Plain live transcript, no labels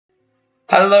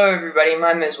Hello everybody,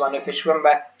 my name is WanderFish.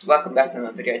 Welcome back to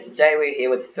another video. Today we're here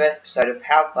with the first episode of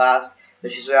How Fast,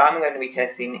 which is where I'm going to be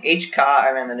testing each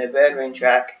car around the Nurburgring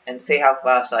track and see how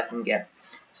fast I can get.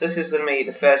 So this is going to be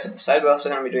the first episode. We're also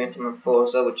going to be doing some of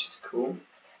Forza, which is cool.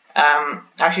 I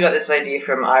actually got this idea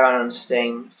from Iron on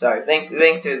Steam, so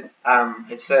link to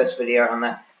his first video on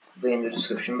that will be in the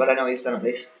description, but I know he's done at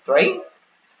least three.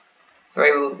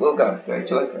 We'll go with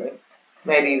 2 or 3.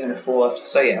 Maybe even a 4th,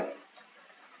 so yeah.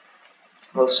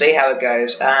 We'll see how it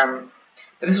goes. But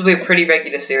this will be a pretty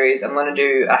regular series. I'm going to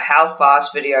do a how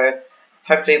fast video,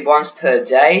 hopefully once per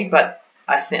day. But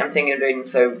I'm thinking of doing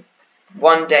so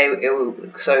one day.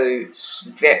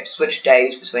 Switch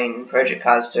days between Project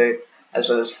Cars 2 as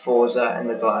well as Forza and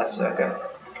the Glass Circuit.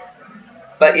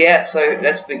 But yeah, so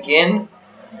let's begin.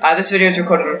 This video is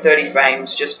recorded in 30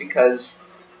 frames just because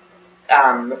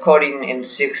recording in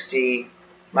 60,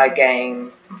 my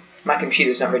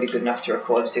computer's not really good enough to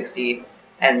record 60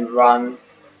 and run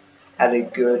at a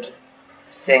good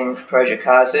thing for Project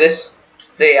Cars. So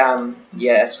yeah,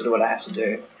 that's sort of what I have to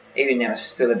do. Even now it's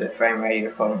still a bit frame rate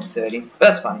recording at 30, but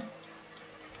that's fun.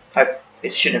 Hope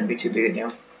it shouldn't be too big a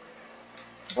deal.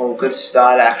 Oh, good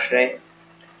start actually.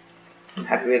 I'm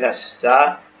happy with that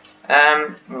start.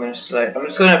 I'm just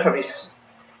gonna probably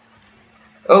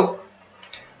go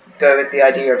with the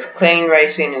idea of clean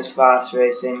racing is fast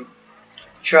racing.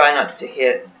 Try not to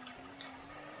hit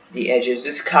the edges.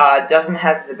 This car doesn't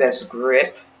have the best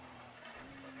grip,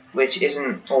 which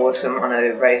isn't awesome on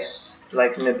a race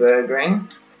like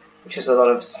Nurburgring, which has a lot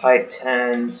of tight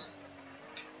turns.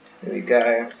 Here we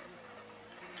go.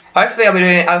 Hopefully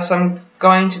I'm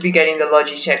going to be getting the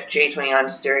Logitech G29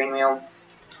 steering wheel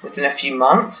within a few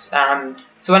months.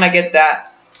 So when I get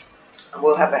that,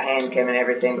 we'll have a hand cam and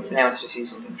everything, but for now it's just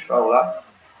using a controller.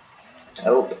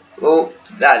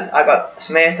 That I got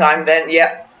some airtime then.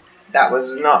 Yeah, that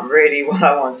was not really what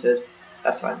I wanted.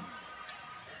 That's fine.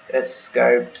 Let's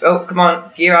go. Oh, come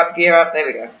on, gear up, gear up. There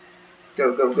we go.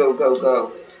 Go, go, go, go,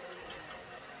 go.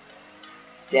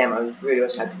 Damn, I really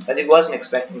wasn't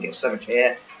expecting to get so much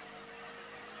air.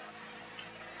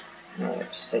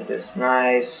 Alright, just take this.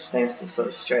 Nice. Things to sort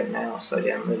of straighten out. Slow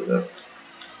down a little bit.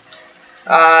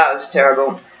 That was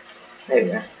terrible. There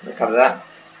we go. Recover that.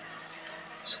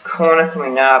 This corner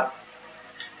coming up.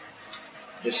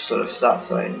 Just sort of start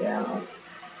slowing down.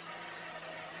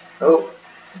 Oh,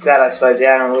 glad I slowed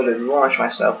down. I would have launched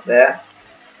myself there.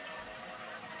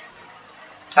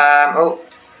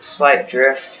 Slight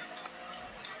drift.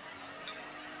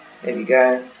 There we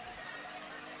go.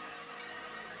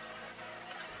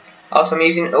 Also, I'm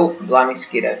using blimey,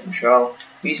 skid out of control.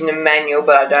 I'm using a manual,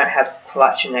 but I don't have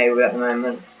clutch enabled at the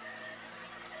moment.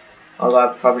 Although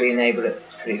I'll probably enable it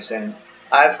pretty soon.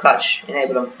 I have clutch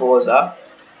enabled on Forza,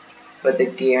 but the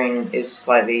gearing is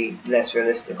slightly less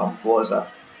realistic on Forza.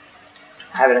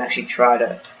 I haven't actually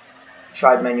tried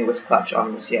manual with clutch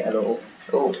on this yet at all.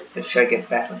 Oh, let's try to get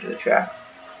back onto the track.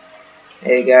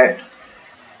 There you go.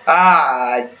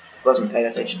 I wasn't paying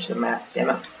attention to the map, damn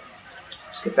it.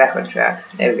 Let's get back on track.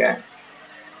 There we go.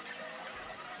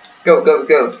 Go, go,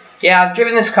 go. Yeah, I've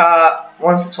driven this car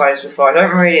once or twice before. I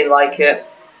don't really like it.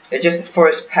 It's just for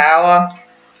its power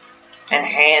and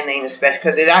handling, especially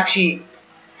because it actually,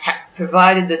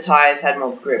 provided the tires had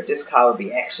more grip, this car would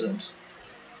be excellent.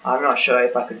 I'm not sure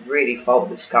if I could really fault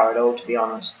this car at all, to be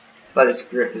honest. But its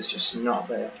grip is just not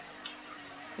there.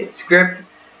 Its grip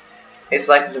is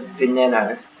like the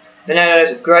Veneno. Veneno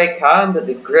is a great car, but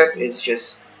the grip is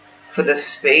just, for the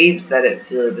speeds that it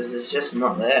delivers, is just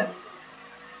not there.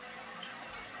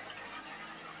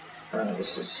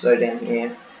 This is so down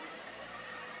here.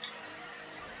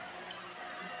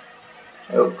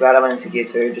 Oh, glad I went into gear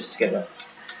 2 just to get that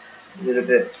a little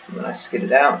bit when I skid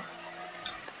it out.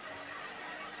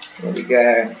 There we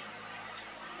go.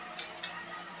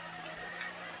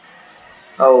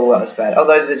 Oh, that was bad.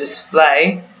 Although the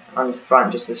display on the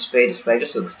front, just the speed display,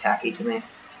 just looks tacky to me.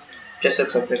 Just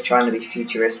looks like they're trying to be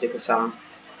futuristic or something.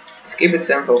 Just keep it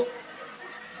simple.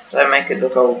 Don't make it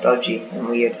look all dodgy and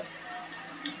weird.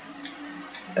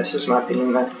 That's just my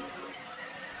opinion though.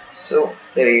 So,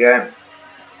 there you go.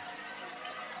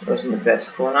 Wasn't the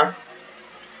best corner.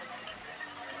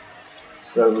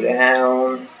 Slow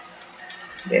down.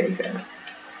 There we go.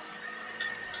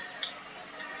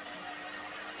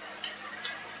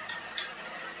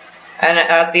 And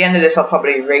at the end of this, I'll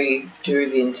probably redo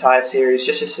the entire series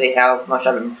just to see how much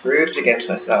I've improved against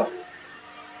myself.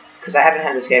 Because I haven't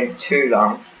had this game for too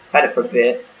long. I've had it for a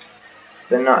bit,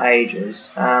 but not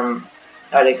ages.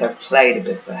 At least I've played a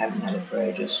bit, but I haven't had it for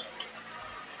ages.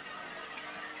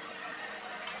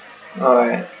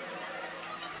 Alright.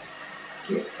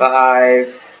 Gear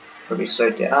 5. probably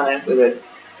slowed down. Oh no, we're good.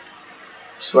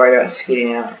 Just worry about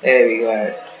skidding out. There we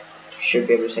go. Should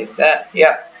be able to take that.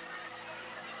 Yep.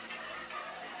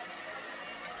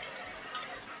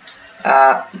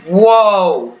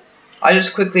 Whoa! I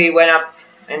just quickly went up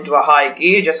into a high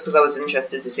gear just because I was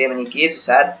interested to see how many gears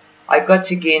it had. I got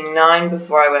to gear 9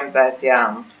 before I went back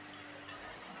down.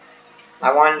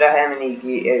 I wonder how many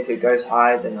gear, if it goes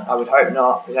higher, then I would hope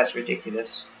not, because that's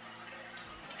ridiculous.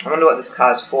 I wonder what this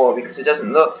car's for, because it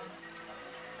doesn't look.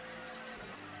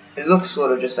 It looks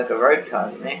sort of just like a road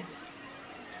car to me.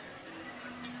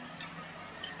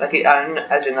 Like it,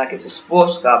 as in like it's a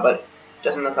sports car, but it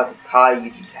doesn't look like a car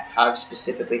you'd have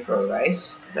specifically for a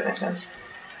race. If that makes sense.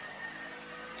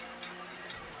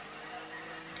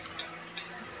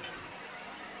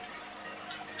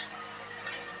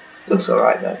 Looks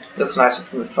alright though. Looks nicer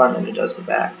from the front than it does the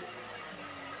back.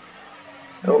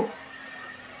 Oh.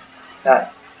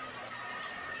 That.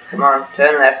 Come on,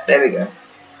 turn left. There we go.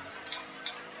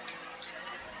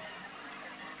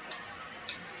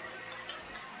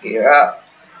 Gear up.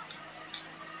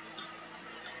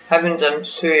 Haven't done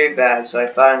too bad so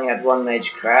far. Only had one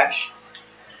major crash.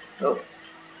 Oh.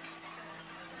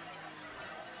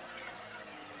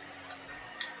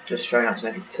 Just trying not to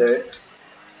make it 2.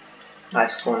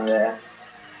 Nice corner there.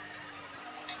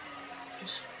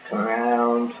 Just come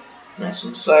around nice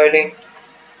and slowly.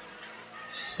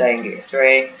 Stay in gear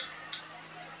 3.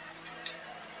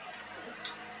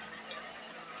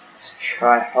 Let's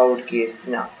try hold gear.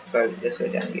 No, let's go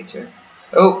down to gear 2.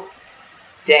 Oh,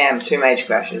 damn! 2 major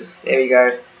crashes. There we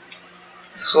go.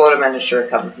 Sort of managed to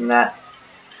recover from that.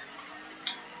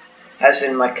 As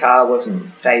in, my car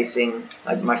wasn't facing,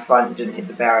 like my front didn't hit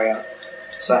the barrier,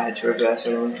 so I had to reverse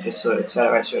it and just sort of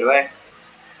accelerate straight away.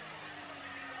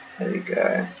 There we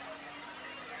go.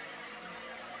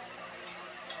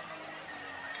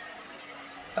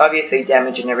 Obviously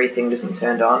damage and everything isn't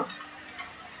turned on,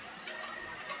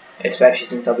 especially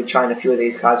since I'll be trying a few of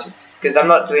these cars, because I'm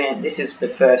not doing it, this is the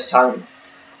first time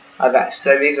I've actually,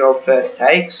 so these are all first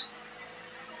takes,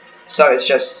 so it's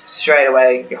just straight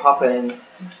away, you hop in,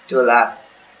 do a lap,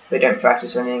 they don't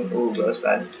practice or anything. Ooh, that was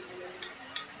bad.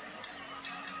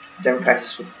 Don't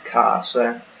practice with the car,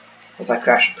 so if I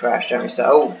crash, don't restart.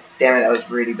 Oh, damn it, that was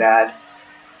really bad.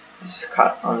 Just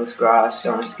cut on this grass,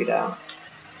 don't want to skid out.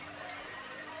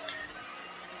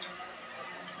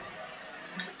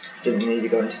 Didn't need to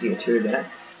go into gear 2 there.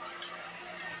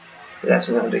 But that's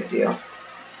not a big deal.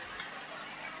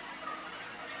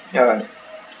 Alright.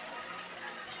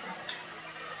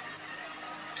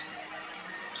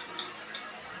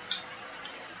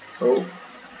 Oh.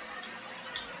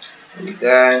 There we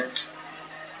go.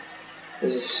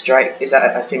 There's a straight. Is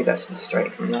that? I think that's the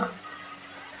straight coming up.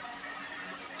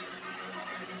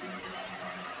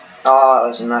 Oh, that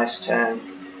was a nice turn.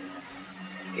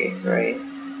 Gear 3.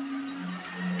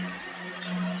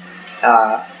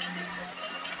 That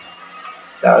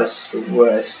was the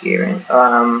worst gearing.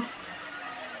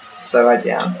 Slow right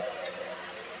down.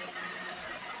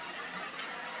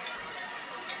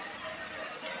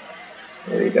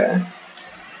 There we go.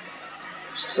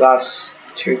 Just last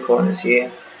 2 corners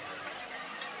here.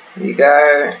 Here we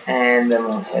go, and then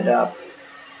we'll head up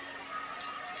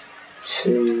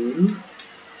to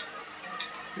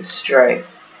the straight.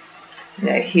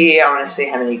 Now here I want to see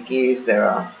how many gears there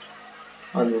are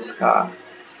on this car.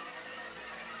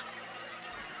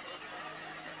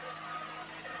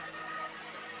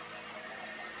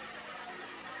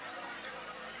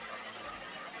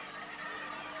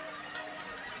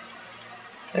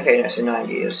 Okay, no, so 9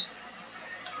 gears.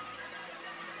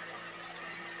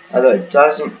 Although it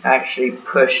doesn't actually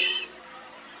push.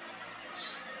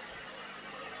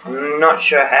 I'm not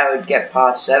sure how it would get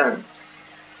past 7th.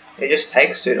 It just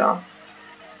takes too long.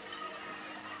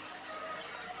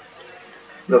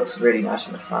 Looks really nice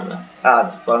from the front though.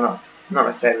 Well, not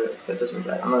my favourite, but it doesn't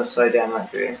matter. I'm going to slow down right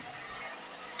through.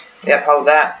 Yep, hold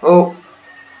that. Oh,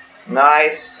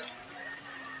 nice.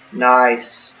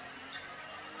 Nice.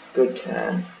 Good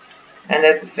turn. And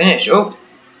there's the finish. Oh.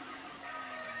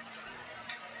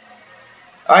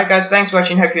 Alright guys, thanks for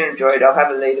watching. Hope you enjoyed. I'll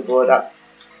have a leaderboard up.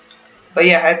 But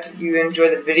yeah, hope you enjoy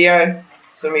the video.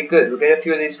 It's going to be good. We'll get a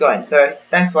few of these going. So,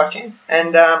 thanks for watching.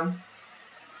 And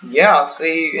yeah, I'll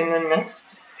see you in the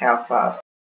next How Fast.